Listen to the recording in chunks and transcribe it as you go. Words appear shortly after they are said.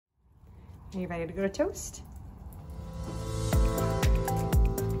Are you ready to go to toast?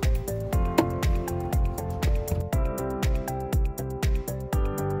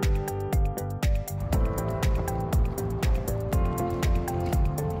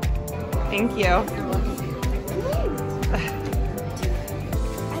 Thank you.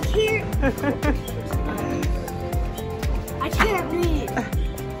 I can't read.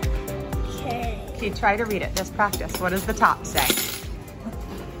 Okay. Okay, try to read it. Just practice. What does the top say?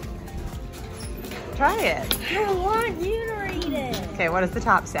 Try it. I want you to read it. Okay, what does the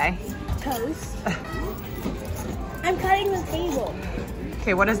top say? Toast. I'm cutting the table.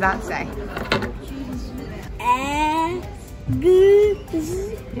 Okay, what does that say? Eggs.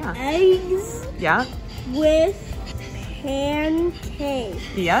 Yeah. Eggs Yeah. with pancakes.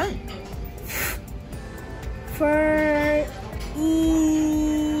 Yeah. For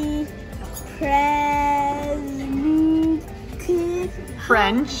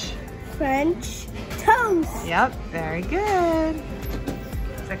French toast. Yep, very good.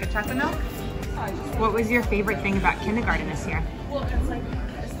 Is that good chocolate milk? What was your favorite thing about kindergarten this year?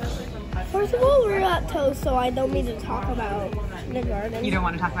 First of all, we're not toast, so I don't mean to talk about kindergarten. You don't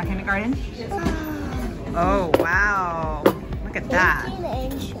want to talk about kindergarten? Oh, wow. Look at that.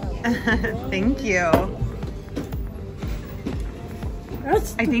 Thank you.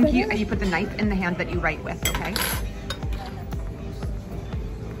 I think you put the knife in the hand that you write with, okay?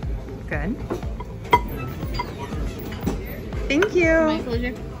 Good. Thank you. My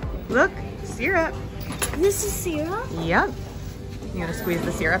pleasure. Look, syrup. This is syrup? Yep. You gonna squeeze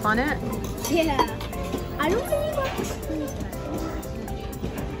the syrup on it? Yeah. I don't really want to squeeze that.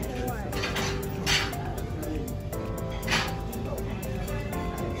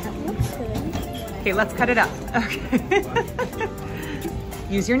 That looks good. Okay, let's cut it up. Okay.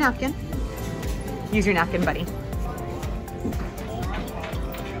 Use your napkin. Use your napkin, buddy.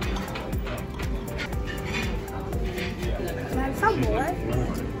 Some more.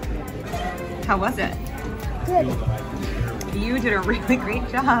 How was it? Good. You did a really great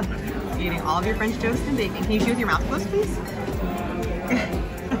job eating all of your French toast and bacon. Can you chew with your mouth closed, please?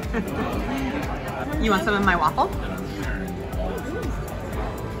 You want some of my waffle?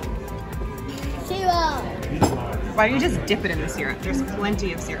 Syrup. Why don't you just dip it in the syrup? There's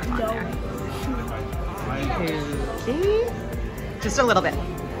plenty of syrup on there. Okay. Just a little bit.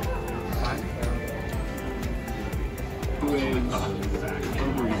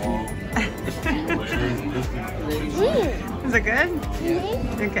 Is it good?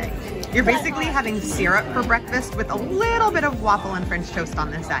 Mm-hmm. Okay. You're basically having syrup for breakfast with a little bit of waffle and French toast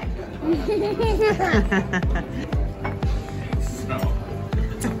on the side.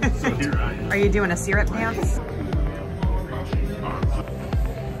 Are you doing a syrup dance?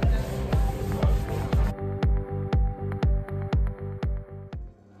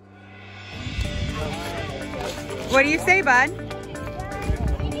 What do you say, bud?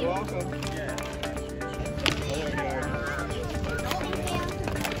 You're welcome.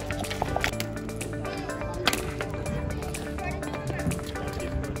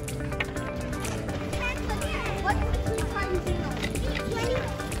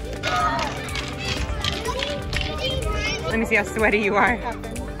 Let me see how sweaty you are.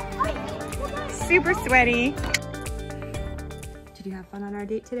 Super sweaty. Did you have fun on our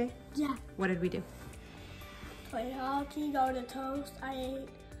date today? Yeah. What did we do? Play hockey, go to toast. I ate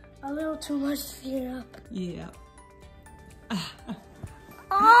a little too much syrup. Yeah.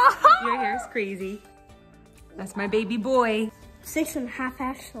 Your hair's crazy. That's my baby boy. 6.5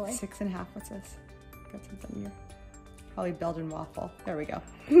 actually. 6.5, what's this? Got something here. Probably Belgian waffle. There we go.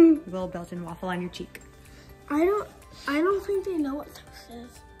 A little Belgian waffle on your cheek. I don't think they know what toast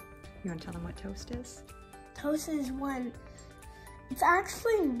is. You want to tell them what toast is? Toast is when it's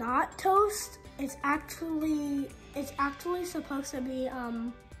actually not toast. It's actually supposed to be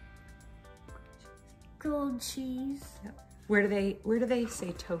grilled cheese. Yep. Where do they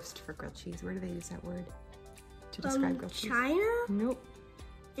say toast for grilled cheese? Where do they use that word to describe grilled cheese? China? Nope.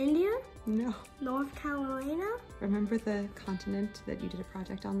 India? No. North Carolina? Remember the continent that you did a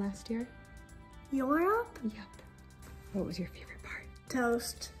project on last year? Europe? Yep. What was your favorite part?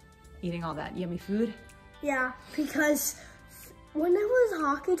 Toast. Eating all that yummy food? Yeah, because when it was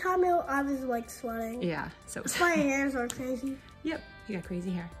hockey time, I was like sweating. Yeah, so My hairs are crazy. Yep, you got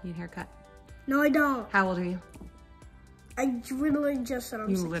crazy hair. You need a haircut. No, I don't. How old are you? I literally just said I'm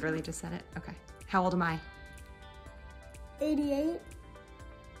You 16. literally just said it? Okay. How old am I? 88?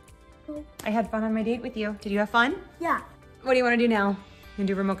 I had fun on my date with you. Did you have fun? Yeah. What do you want to do now? You gonna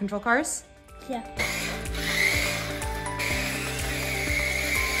do remote control cars? Yeah.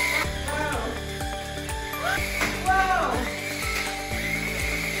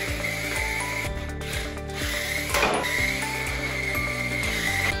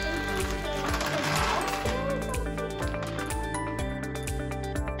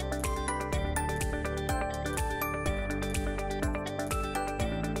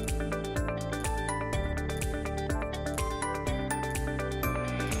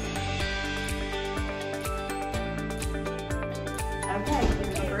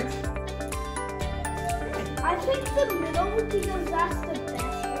 the middle because that's the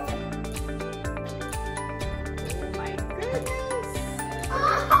best one. Oh my goodness.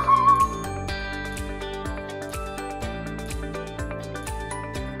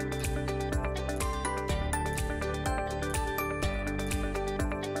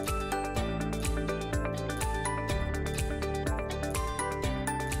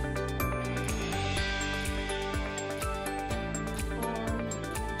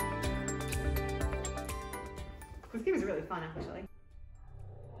 This game is really fun, actually.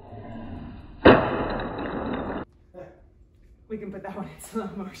 We can put that one in slow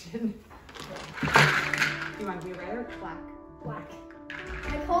motion. You want to be red or black? Black.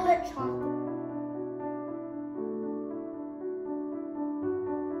 I call it chocolate.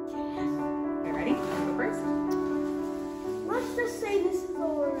 Okay, ready? You want to go first? Let's just say this is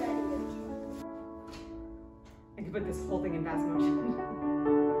already a I can put this whole thing in fast motion.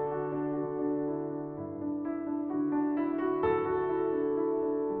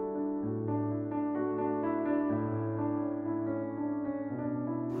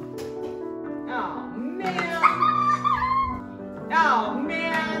 Oh man! Oh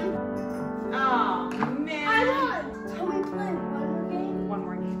man! Oh man! I won! Can we play one more game? One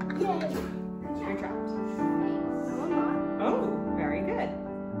more game. Yay! You're trapped. No, I'm not. Oh, very good.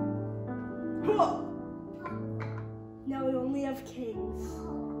 Huh. Now we only have kings.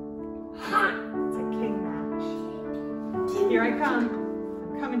 It's a king match. Here I come.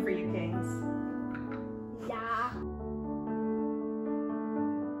 I'm coming for you, kings. Yeah.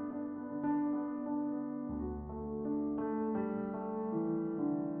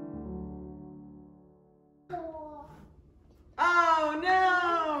 Oh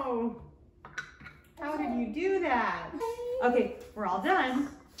no! How did you do that? Okay, we're all done.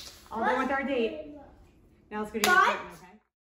 All done with our date. Now let's go to your But- appointment, okay?